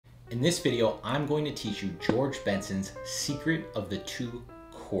In this video, I'm going to teach you George Benson's Secret of the Two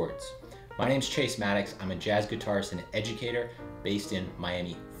Chords. My name's Chase Maddox. I'm a jazz guitarist and educator based in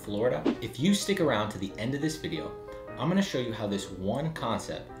Miami, Florida. If you stick around to the end of this video, I'm going to show you how this one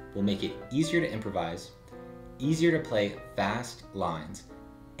concept will make it easier to improvise, easier to play fast lines,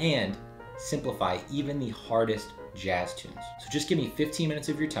 and simplify even the hardest jazz tunes. So just give me 15 minutes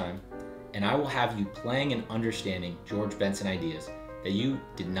of your time, and I will have you playing and understanding George Benson ideas that you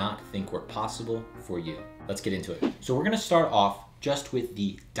did not think were possible for you. Let's get into it. So we're gonna start off just with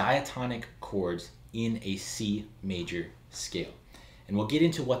the diatonic chords in a C major scale. And we'll get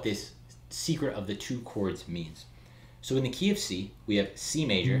into what this secret of the two chords means. So in the key of C, we have C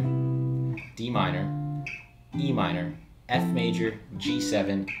major, D minor, E minor, F major,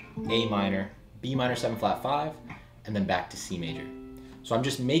 G7, A minor, B minor 7 flat 5, and then back to C major. So I'm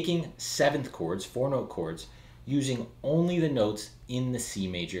just making seventh chords, 4-note chords, using only the notes in the C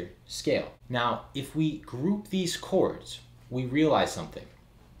major scale. Now, if we group these chords, we realize something.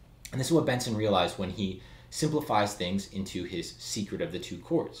 And this is what Benson realized when he simplifies things into his secret of the two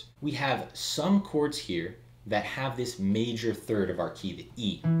chords. We have some chords here that have this major third of our key, the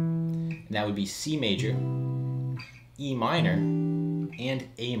E. And that would be C major, E minor, and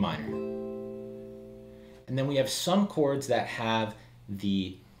A minor. And then we have some chords that have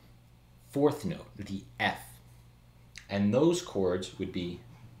the fourth note, the F. And those chords would be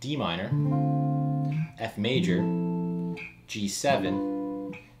D minor, F major,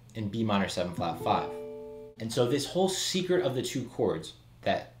 G7, and B minor 7 flat 5. And so this whole secret of the two chords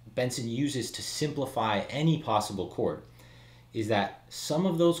that Benson uses to simplify any possible chord is that some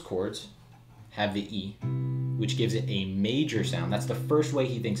of those chords have the E, which gives it a major sound. That's the first way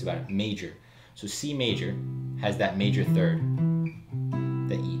he thinks about it, major. So C major has that major third,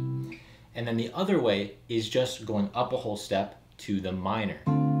 the E. And then the other way is just going up a whole step to the minor,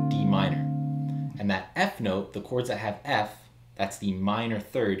 D minor. And that F note, the chords that have F, that's the minor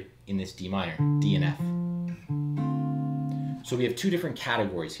third in this D minor, D and F. So we have two different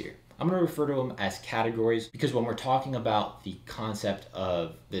categories here. I'm going to refer to them as categories because when we're talking about the concept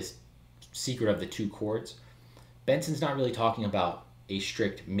of this secret of the two chords, Benson's not really talking about a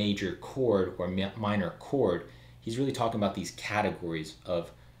strict major chord or minor chord. He's really talking about these categories of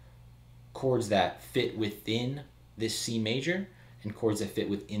chords that fit within this C major and chords that fit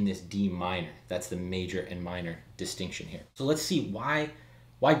within this D minor. That's the major and minor distinction here. So let's see why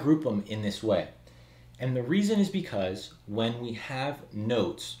group them in this way. And the reason is because when we have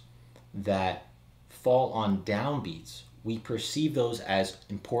notes that fall on downbeats, we perceive those as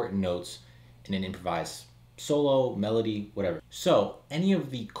important notes in an improvised solo, melody, whatever. So any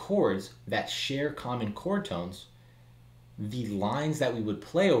of the chords that share common chord tones, the lines that we would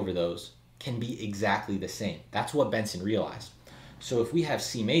play over those can be exactly the same. That's what Benson realized. So if we have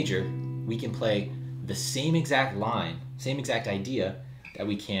C major, we can play the same exact line, same exact idea that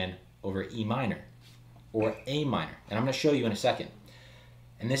we can over E minor or A minor. And I'm going to show you in a second.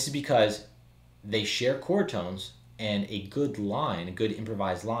 And this is because they share chord tones, and a good line, a good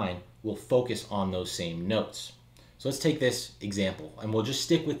improvised line, will focus on those same notes. So let's take this example, and we'll just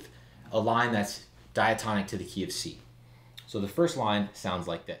stick with a line that's diatonic to the key of C. So the first line sounds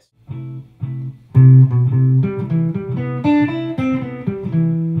like this.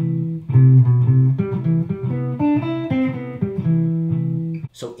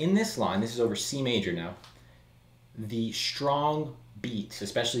 So in this line, this is over C major now, the strong beats,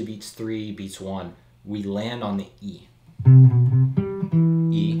 especially beats 3, beats 1, we land on the E.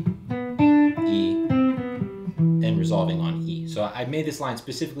 E, E, and resolving on E. So I made this line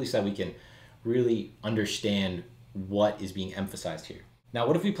specifically so that we can really understand what is being emphasized here. Now,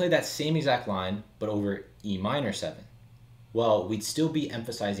 what if we play that same exact line, but over E minor 7? Well, we'd still be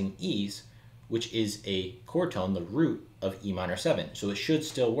emphasizing E's, which is a chord tone, the root of E minor 7. So it should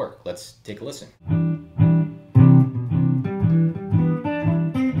still work. Let's take a listen.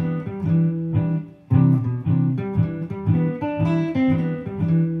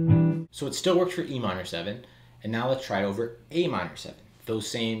 So it still works for E minor 7, and now let's try it over A minor 7. Those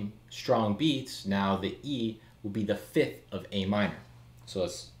same strong beats, now the E will be the fifth of A minor. So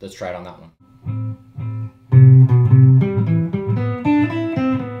let's try it on that one.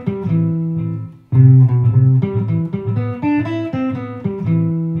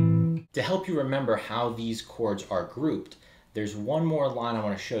 To help you remember how these chords are grouped, there's one more line I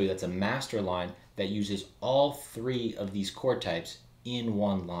want to show you that's a master line that uses all three of these chord types in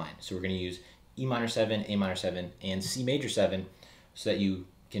one line. So we're going to use E minor 7, A minor 7, and C major 7 so that you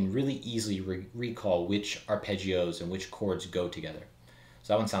can really easily recall which arpeggios and which chords go together.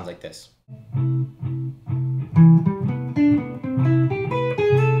 So that one sounds like this.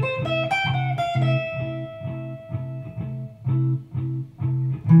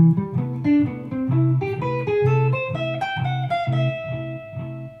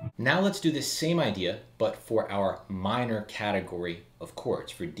 Now let's do this same idea, but for our minor category of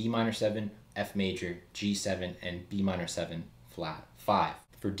chords, for D minor 7, F major, G7, and B minor 7 flat 5.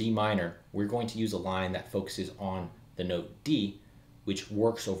 For D minor, we're going to use a line that focuses on the note D, which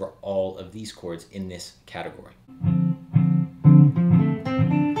works over all of these chords in this category.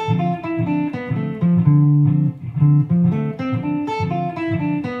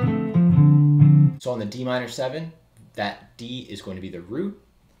 So on the D minor 7, that D is going to be the root.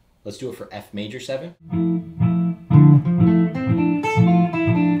 Let's do it for F major 7.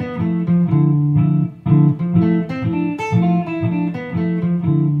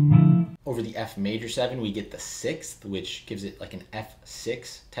 Over the F major 7, we get the 6th, which gives it like an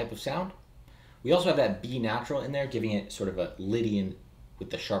F6 type of sound. We also have that B natural in there, giving it sort of a Lydian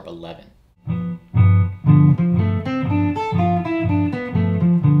with the sharp 11.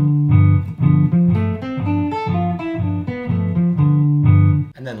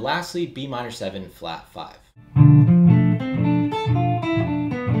 And then lastly, B minor 7 flat 5.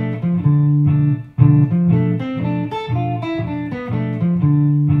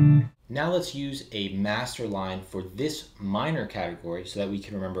 Now let's use a master line for this minor category so that we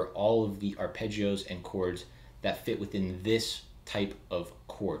can remember all of the arpeggios and chords that fit within this type of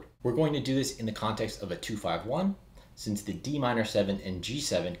chord. We're going to do this in the context of a 2-5-1, since the D minor 7 and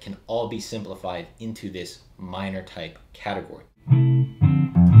G7 can all be simplified into this minor type category.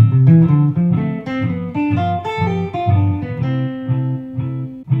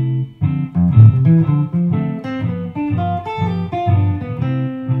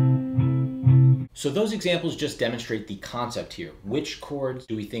 So those examples just demonstrate the concept here. Which chords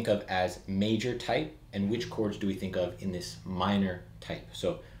do we think of as major type and which chords do we think of in this minor type?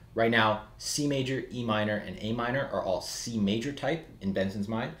 So right now, C major, E minor, and A minor are all C major type in Benson's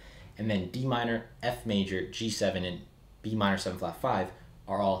mind. And then D minor, F major, G7, and B minor 7 flat 5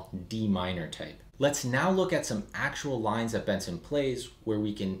 are all D minor type. Let's now look at some actual lines that Benson plays where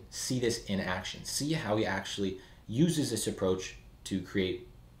we can see this in action. See how he actually uses this approach to create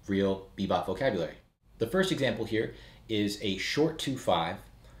real bebop vocabulary. The first example here is a short 2-5.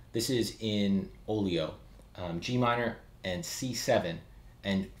 This is in Olio, G minor and C7.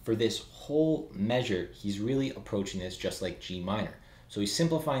 And for this whole measure, he's really approaching this just like G minor. So he's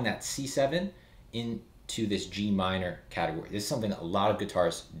simplifying that C7 into this G minor category. This is something a lot of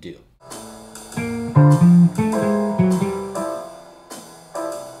guitarists do.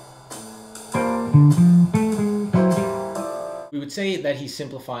 We would say that he's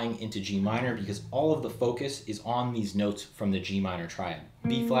simplifying into G minor because all of the focus is on these notes from the G minor triad.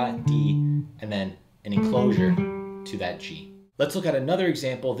 B flat, D, and then an enclosure to that G. Let's look at another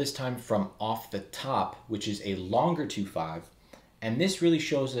example, this time from Off the Top, which is a longer 2-5. And this really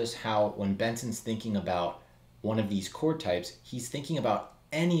shows us how when Benson's thinking about one of these chord types, he's thinking about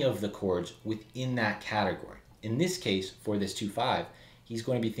any of the chords within that category. In this case, for this 2-5, he's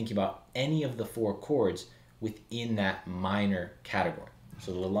going to be thinking about any of the 4 chords within that minor category.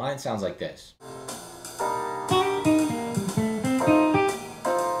 So the line sounds like this.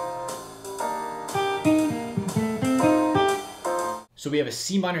 So we have a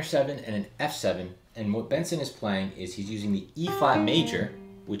C minor 7 and an F7, and what Benson is playing is he's using the E flat major,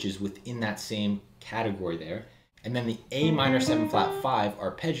 which is within that same category there, and then the A minor 7 flat 5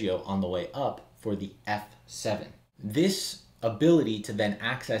 arpeggio on the way up for the F7. This ability to then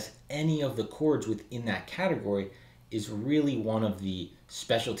access any of the chords within that category is really one of the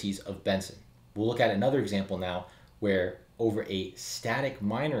specialties of Benson. We'll look at another example now where over a static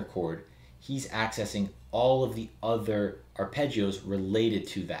minor chord, he's accessing all of the other arpeggios related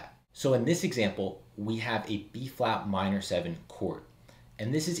to that. So in this example, we have a B flat minor 7 chord,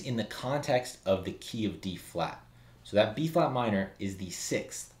 and this is in the context of the key of D flat. So that B flat minor is the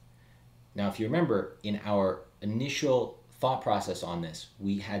 6th. Now, if you remember, in our initial thought process on this,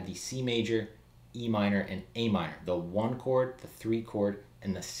 we had the C major, E minor, and A minor, the 1 chord, the 3 chord,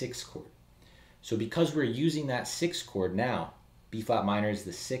 and the 6 chord. So because we're using that 6 chord now, B flat minor is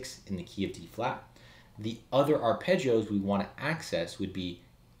the 6th in the key of D flat. The other arpeggios we want to access would be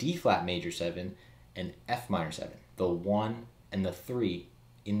D flat major 7 and F minor 7, the 1 and the 3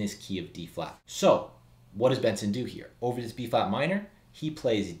 in this key of D flat. So what does Benson do here? Over this B flat minor, he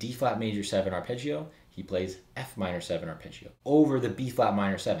plays D flat major 7 arpeggio, he plays F minor 7 arpeggio over the B flat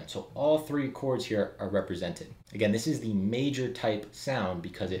minor 7. So all 3 chords here are represented. Again, this is the major type sound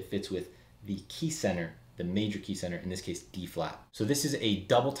because it fits with the key center, the major key center, in this case D flat. So this is a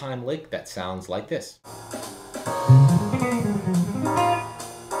double time lick that sounds like this.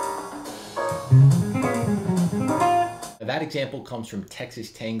 That example comes from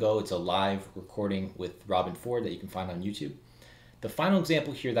Texas Tango. It's a live recording with Robin Ford that you can find on YouTube. The final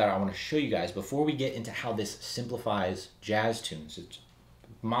example here that I want to show you guys before we get into how this simplifies jazz tunes. It's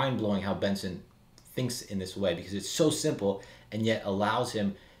mind-blowing how Benson thinks in this way because it's so simple and yet allows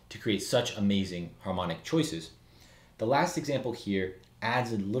him to create such amazing harmonic choices. The last example here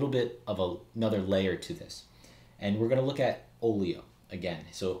adds a little bit of another layer to this. And we're going to look at oleo again.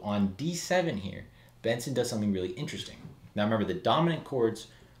 So on D7 here, Benson does something really interesting. Now remember, the dominant chords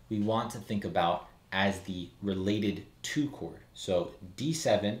we want to think about as the related 2 chord. So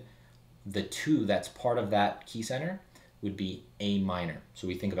D7, the 2 that's part of that key center would be A minor. So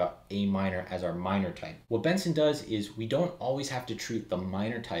we think about A minor as our minor type. What Benson does is we don't always have to treat the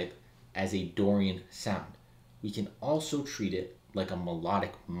minor type as a Dorian sound. We can also treat it like a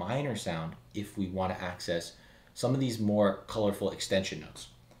melodic minor sound if we want to access some of these more colorful extension notes.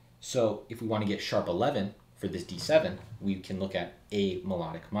 So if we want to get sharp 11 for this D7, we can look at A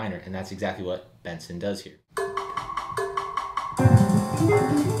melodic minor, and that's exactly what Benson does here.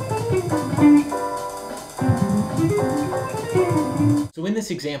 So in this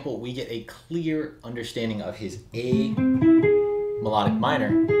example, we get a clear understanding of his A melodic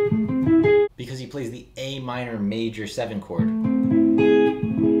minor because he plays the A minor major 7 chord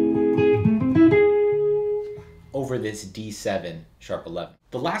over this D7 sharp 11.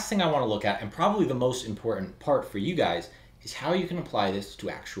 The last thing I want to look at, and probably the most important part for you guys, is how you can apply this to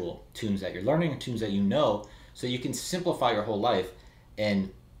actual tunes that you're learning, tunes that you know, so you can simplify your whole life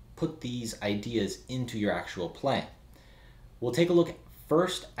and put these ideas into your actual playing. We'll take a look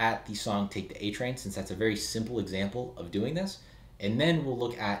first at the song Take the A Train, since that's a very simple example of doing this, and then we'll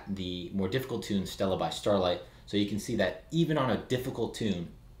look at the more difficult tune Stella by Starlight, so you can see that even on a difficult tune,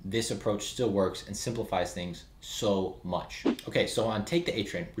 this approach still works and simplifies things so much. Okay, so on Take the A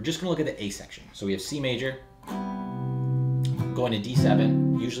Train, we're just gonna look at the A section. So we have C major, going to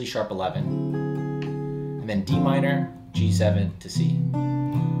D7, usually sharp 11, and then D minor, G7 to C.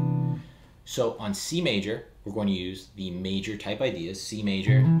 So on C major, we're going to use the major type ideas, C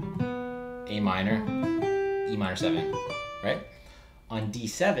major, A minor, E minor 7, right? On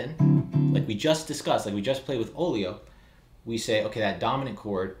D7, like we just discussed, like we just played with oleo, we say, okay, that dominant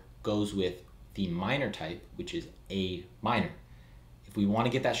chord goes with the minor type, which is A minor. If we want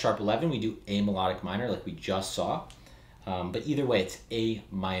to get that sharp 11, we do A melodic minor like we just saw. But either way, it's A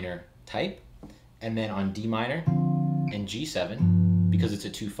minor type. And then on D minor and G7, because it's a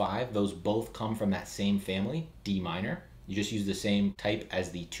 2-5, those both come from that same family, D minor. You just use the same type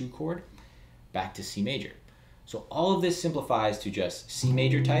as the 2 chord, back to C major. So all of this simplifies to just C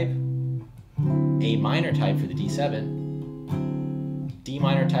major type, A minor type for the D7, D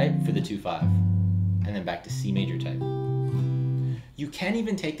minor type for the 2-5, and then back to C major type. You can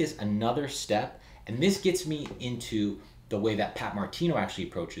even take this another step, and this gets me into the way that Pat Martino actually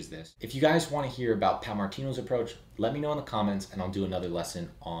approaches this. If you guys want to hear about Pat Martino's approach, let me know in the comments and I'll do another lesson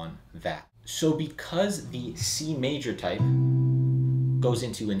on that. So because the C major type goes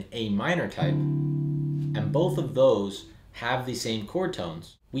into an A minor type, and both of those have the same chord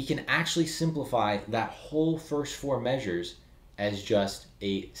tones, we can actually simplify that whole first 4 measures as just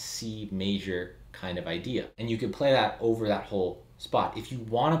a C major kind of idea. And you can play that over that whole spot. If you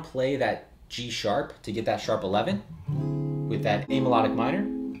want to play that G sharp to get that sharp 11 with that A melodic minor,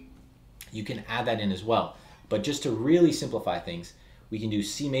 you can add that in as well. But just to really simplify things, we can do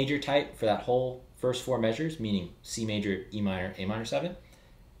C major type for that whole first 4 measures, meaning C major, E minor, A minor 7,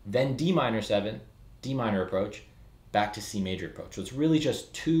 then D minor 7, D minor approach, back to C major approach. So it's really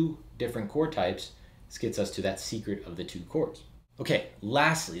just 2 different chord types. This gets us to that secret of the 2 chords. Okay,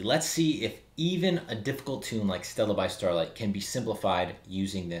 lastly, let's see if even a difficult tune like Stella by Starlight can be simplified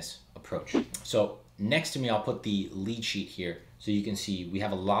using this approach. So next to me, I'll put the lead sheet here so you can see we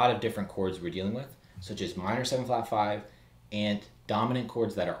have a lot of different chords we're dealing with, such as minor 7 flat 5 and dominant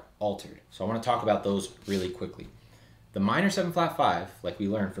chords that are altered. So I want to talk about those really quickly. The minor 7 flat 5, like we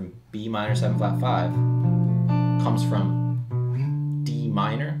learned from B minor 7 flat 5, comes from D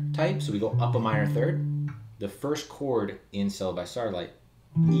minor type, so we go up a minor 3rd. The first chord in Stella by Starlight,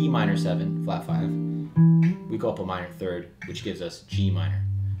 E minor 7 flat 5, we go up a minor 3rd, which gives us G minor.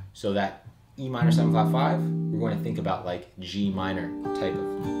 So that E minor 7 flat 5, we're going to think about like G minor type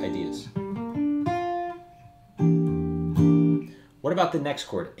of ideas. What about the next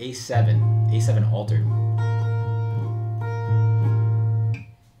chord, A7, A7 altered?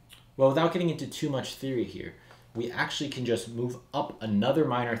 Well, without getting into too much theory here, we actually can just move up another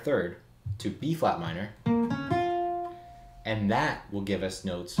minor 3rd to B flat minor, and that will give us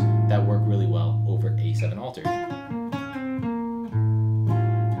notes that work really well over A7 altered.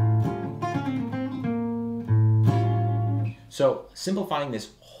 So simplifying this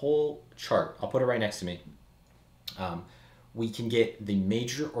whole chart, I'll put it right next to me. we can get the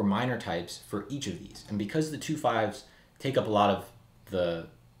major or minor types for each of these. And because the 2/5s take up a lot of the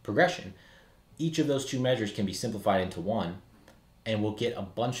progression, each of those two measures can be simplified into one, and we'll get a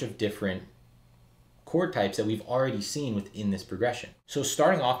bunch of different chord types that we've already seen within this progression. So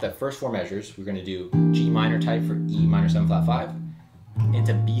starting off that first 4 measures, we're going to do G minor type for E minor 7 flat 5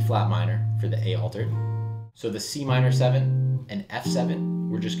 into B flat minor for the A altered. So the C minor 7 and F7,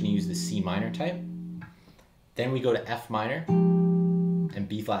 we're just going to use the C minor type. Then we go to F minor and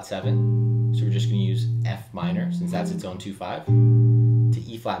B flat 7. So we're just going to use F minor since that's its own 2/5 to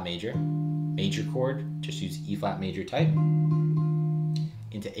E flat major. Major chord, just use E flat major type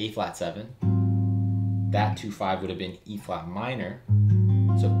into A flat 7. That 2/5 would have been E flat minor,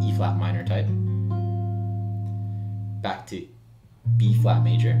 so E flat minor type. Back to B flat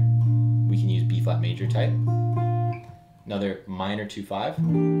major, we can use B flat major type. Another minor 2/5,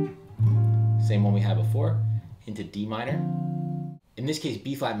 same one we had before, into D minor. In this case,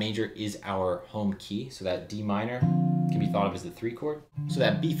 B flat major is our home key, so that D minor can be thought of as the 3 chord. So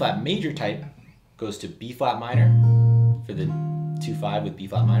that B flat major type goes to B flat minor for the 2/5 with B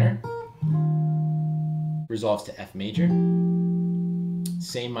flat minor. Resolves to F major.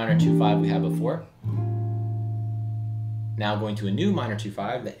 Same minor 2/5 we had before. Now going to a new minor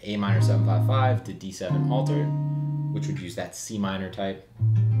 2/5, the A minor 7 flat 5 to D7 altered, which would use that C minor type,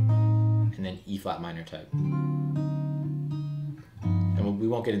 and then E flat minor type. And we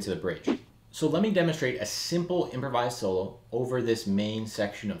won't get into the bridge. So let me demonstrate a simple improvised solo over this main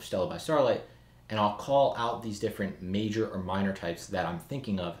section of Stella by Starlight, and I'll call out these different major or minor types that I'm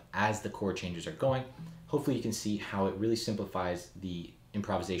thinking of as the chord changes are going. Hopefully you can see how it really simplifies the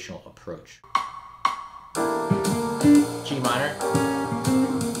improvisational approach. G minor,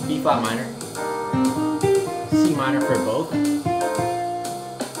 B flat minor, C minor for both,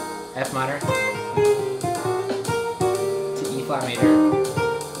 F minor, to E flat major,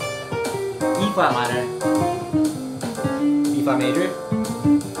 E flat minor, B flat major,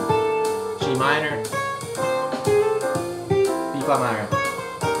 G minor, B flat minor,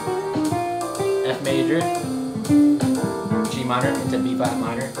 F major, G minor into B flat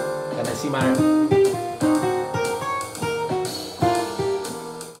minor, and then C minor.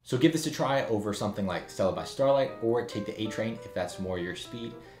 So give this a try over something like Stella by Starlight, or take the A Train if that's more your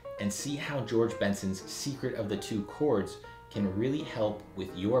speed, and see how George Benson's Secret of the 2 Chords can really help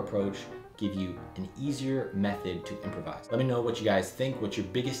with your approach, give you an easier method to improvise. Let me know what you guys think, what your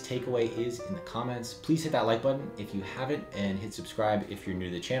biggest takeaway is in the comments. Please hit that like button if you haven't, and hit subscribe if you're new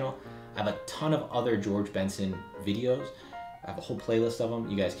to the channel. I have a ton of other George Benson videos. I have a whole playlist of them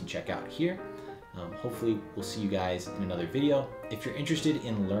you guys can check out here. Hopefully we'll see you guys in another video. If you're interested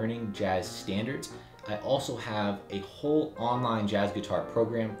in learning jazz standards, I also have a whole online jazz guitar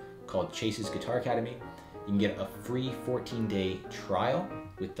program called Chase's Guitar Academy. You can get a free 14-day trial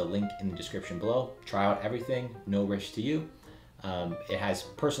with the link in the description below. Try out everything, no risk to you. It has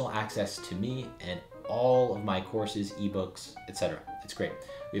personal access to me and all of my courses, ebooks, etc. It's great.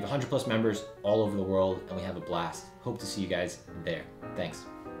 We have 100+ members all over the world, and we have a blast. Hope to see you guys there. Thanks.